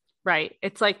sense. Right.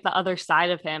 It's like the other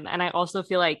side of him. And I also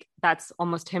feel like that's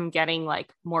almost him getting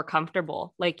like more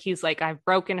comfortable. Like he's like, I've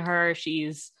broken her.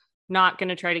 She's not going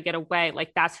to try to get away.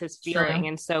 Like that's his feeling. True.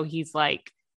 And so he's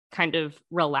like kind of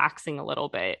relaxing a little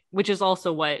bit, which is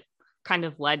also what kind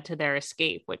of led to their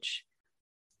escape, which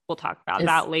we'll talk about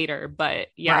that later. But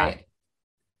yeah. Right.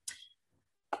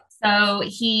 So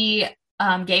he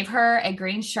gave her a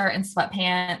green shirt and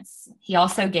sweatpants. He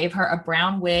also gave her a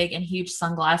brown wig and huge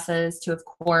sunglasses to, of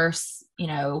course,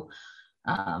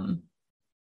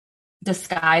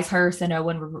 disguise her so no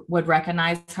one would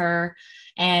recognize her.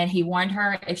 And he warned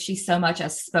her if she so much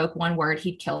as spoke one word,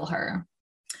 he'd kill her.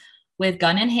 With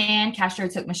gun in hand, Castro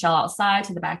took Michelle outside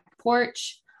to the back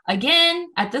porch. Again,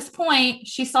 at this point,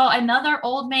 she saw another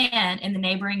old man in the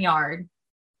neighboring yard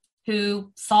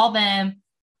who saw them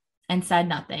and said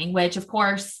nothing, which of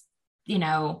course,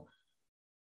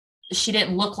 she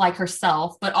didn't look like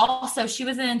herself, but also she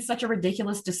was in such a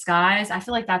ridiculous disguise. I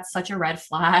feel like that's such a red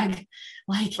flag.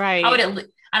 Like, right. I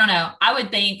don't know. I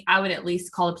would think I would at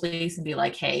least call the police and be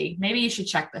like, hey, maybe you should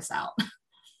check this out.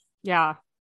 Yeah.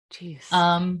 Jeez.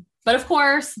 But of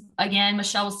course, again,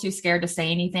 Michelle was too scared to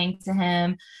say anything to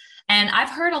him. And I've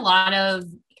heard a lot of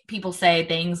people say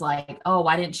things like, oh,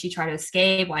 why didn't she try to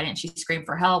escape? Why didn't she scream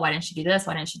for help? Why didn't she do this?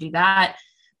 Why didn't she do that?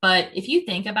 But if you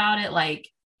think about it, like,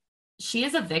 she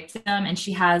is a victim and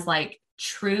she has like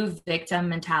true victim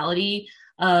mentality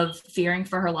of fearing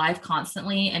for her life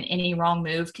constantly, and any wrong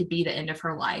move could be the end of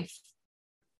her life.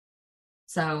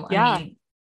 So, I Yeah. mean,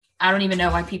 I don't even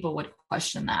know why people would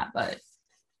question that, but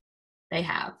they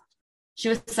have. She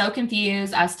was so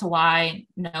confused as to why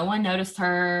no one noticed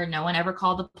her. No one ever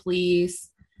called the police.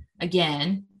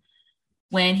 Again,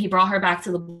 when he brought her back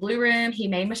to the blue room, he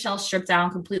made Michelle strip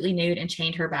down completely nude and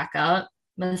chained her back up.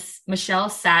 Michelle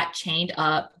sat chained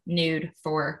up nude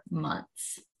for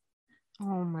months.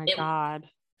 Oh my It, God.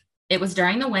 it was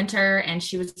during the winter and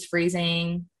she was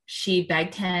freezing. She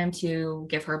begged him to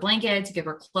give her a blanket, to give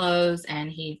her clothes,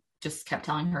 and he just kept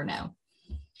telling her no.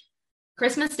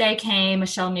 Christmas Day came.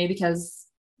 Michelle knew because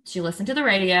she listened to the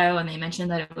radio and they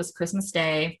mentioned that it was Christmas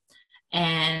Day.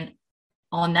 And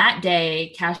on that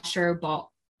day, Castro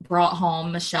brought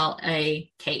home Michelle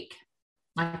a cake,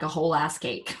 like a whole ass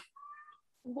cake.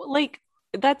 Like,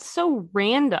 that's so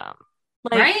random.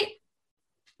 Like, Right?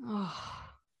 oh,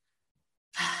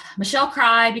 Michelle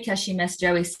cried because she missed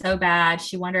Joey so bad.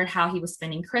 She wondered how he was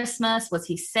spending Christmas. Was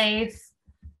he safe?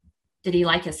 Did he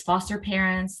like his foster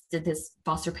parents? Did his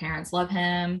foster parents love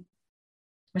him?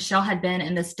 Michelle had been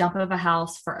in this dump of a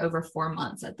house for over 4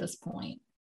 months at this point.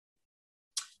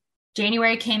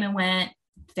 January came and went.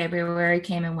 February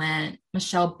came and went.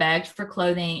 Michelle begged for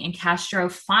clothing, and Castro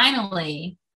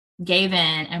finally gave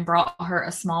in and brought her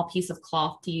a small piece of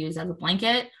cloth to use as a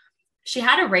blanket. She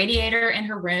had a radiator in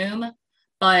her room,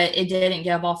 but it didn't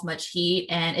give off much heat,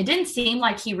 and it didn't seem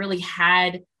like he really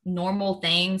had normal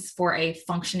things for a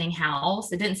functioning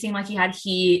house. It didn't seem like he had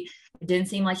heat. It didn't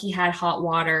seem like he had hot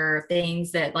water,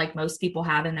 things that like most people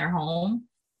have in their home.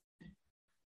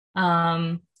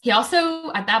 He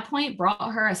also, at that point,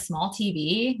 brought her a small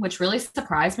TV, which really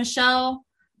surprised Michelle.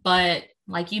 But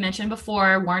like you mentioned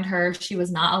before, warned her she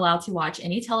was not allowed to watch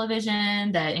any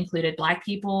television that included Black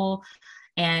people,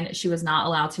 and she was not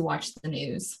allowed to watch the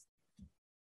news.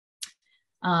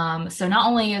 So not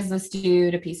only is this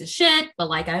dude a piece of shit, but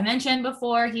like I mentioned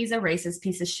before, he's a racist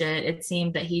piece of shit. It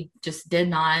seemed that he just did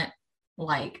not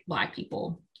like Black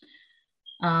people.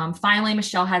 Finally,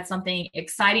 Michelle had something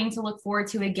exciting to look forward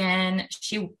to again.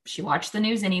 She watched the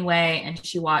news anyway, and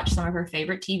she watched some of her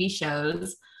favorite TV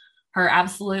shows. Her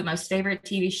absolute most favorite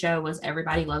TV show was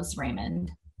Everybody Loves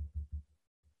Raymond,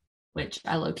 which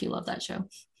I low-key love that show.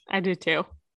 I do too.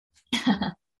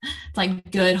 It's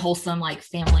like good, wholesome, like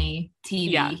family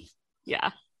TV.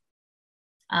 Yeah.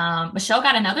 Yeah. Michelle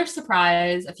got another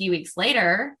surprise a few weeks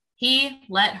later. He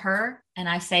let her, and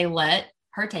I say let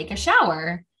her, take a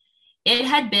shower. It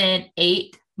had been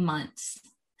 8 months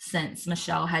since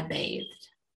Michelle had bathed.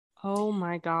 Oh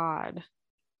my God.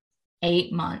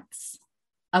 8 months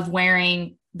of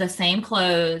wearing the same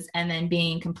clothes and then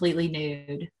being completely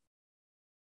nude.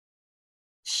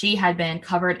 She had been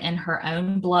covered in her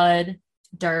own blood,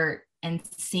 dirt, and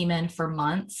semen for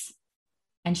months,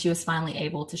 and she was finally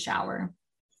able to shower.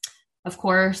 Of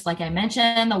course, like I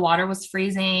mentioned, the water was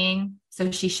freezing,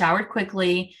 so she showered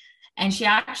quickly, and she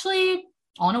actually,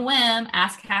 on a whim,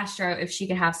 asked Castro if she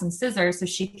could have some scissors so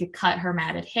she could cut her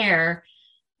matted hair.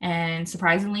 And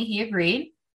surprisingly, he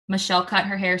agreed. Michelle cut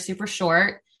her hair super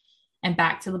short, and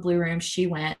back to the blue room she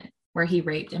went, where he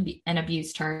raped and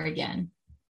abused her again.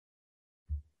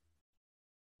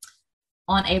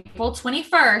 On April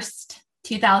 21st,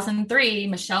 2003,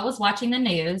 Michelle was watching the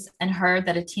news and heard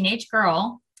that a teenage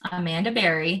girl, Amanda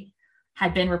Berry,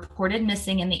 had been reported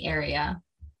missing in the area.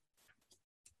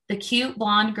 The cute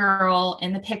blonde girl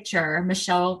in the picture,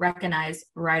 Michelle recognized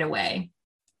right away.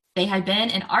 They had been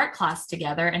in art class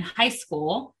together in high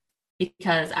school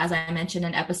because, as I mentioned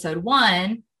in episode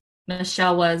 1,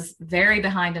 Michelle was very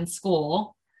behind in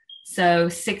school. So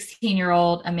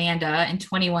 16-year-old Amanda and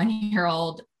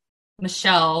 21-year-old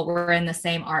Michelle were in the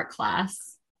same art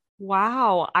class.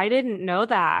 Wow. I didn't know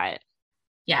that.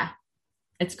 Yeah,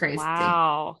 it's crazy.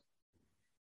 Wow.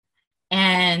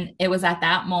 And it was at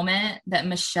that moment that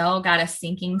Michelle got a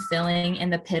sinking feeling in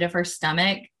the pit of her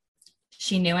stomach.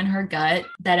 She knew in her gut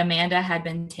that Amanda had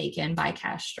been taken by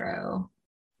Castro.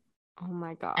 Oh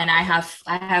my God. And I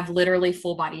have literally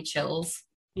full body chills.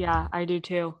 Yeah, I do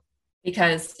too.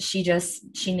 Because she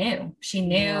knew. She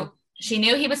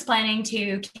knew he was planning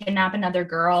to kidnap another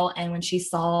girl. And when she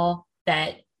saw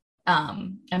that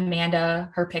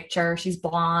Amanda, her picture, she's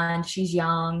blonde, she's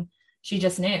young, she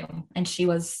just knew. And she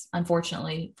was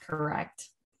unfortunately correct.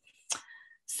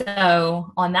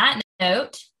 So, on that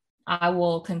note, I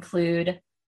will conclude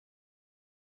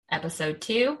episode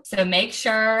 2. So, make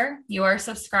sure you are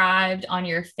subscribed on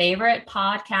your favorite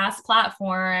podcast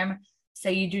platform so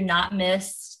you do not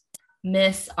miss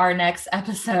our next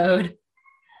episode.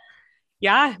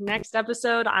 Yeah, next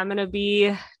episode, I'm going to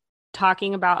be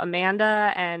talking about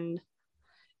Amanda, and,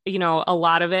 a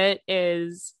lot of it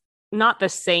is not the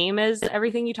same as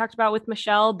everything you talked about with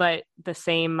Michelle, but the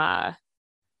same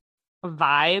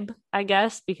vibe, I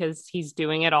guess, because he's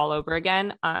doing it all over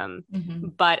again.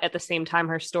 But at the same time,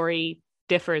 her story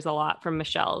differs a lot from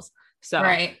Michelle's. So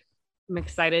right. I'm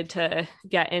excited to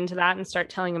get into that and start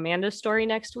telling Amanda's story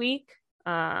next week.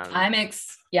 I'm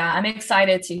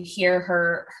excited to hear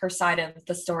her side of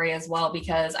the story as well,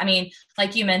 because I mean,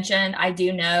 like you mentioned, I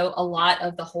do know a lot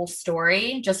of the whole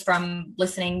story just from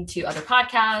listening to other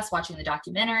podcasts, watching the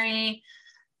documentary.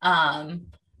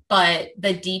 But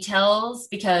the details,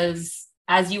 because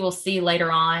as you will see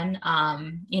later on,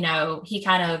 he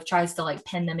kind of tries to like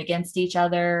pin them against each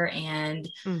other and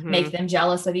make them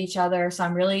jealous of each other. So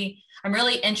I'm really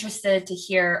interested to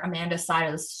hear Amanda's side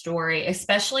of the story,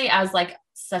 especially as like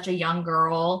such a young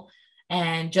girl,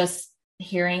 and just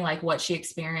hearing like what she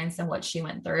experienced and what she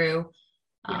went through.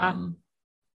 Yeah.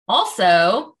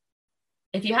 Also,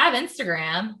 if you have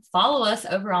Instagram, follow us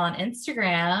over on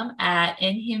Instagram at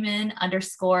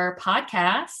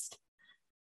inhuman_podcast.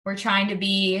 We're trying to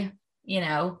be,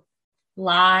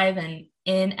 live and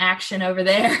in action over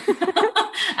there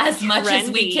as much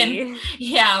as we can.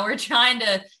 Yeah, we're trying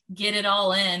to get it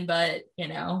all in, but this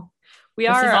is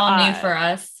all new for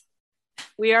us.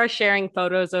 We are sharing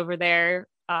photos over there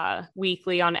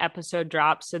weekly on episode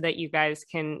drops so that you guys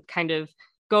can kind of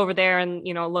go over there and,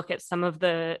 look at some of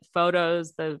the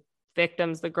photos, the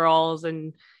victims, the girls,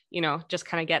 and, just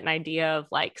kind of get an idea of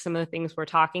like some of the things we're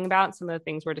talking about, some of the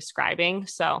things we're describing.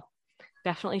 So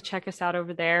definitely check us out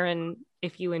over there. And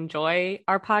if you enjoy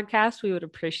our podcast, we would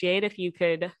appreciate if you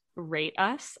could rate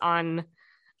us on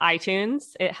iTunes.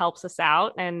 It helps us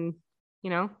out, and,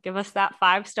 give us that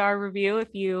 5-star review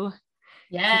if you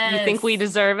think we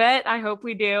deserve it. I hope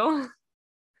we do.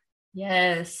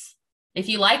 Yes. If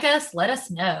you like us, let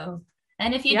us know.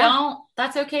 And if you don't,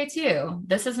 that's okay too.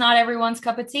 This is not everyone's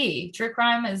cup of tea. True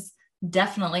crime is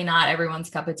definitely not everyone's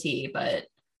cup of tea, but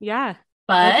yeah.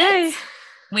 But okay.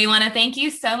 We want to thank you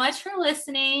so much for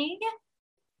listening.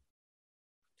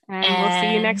 And we'll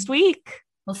see you next week.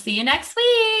 We'll see you next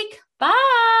week.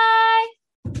 Bye.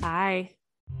 Bye.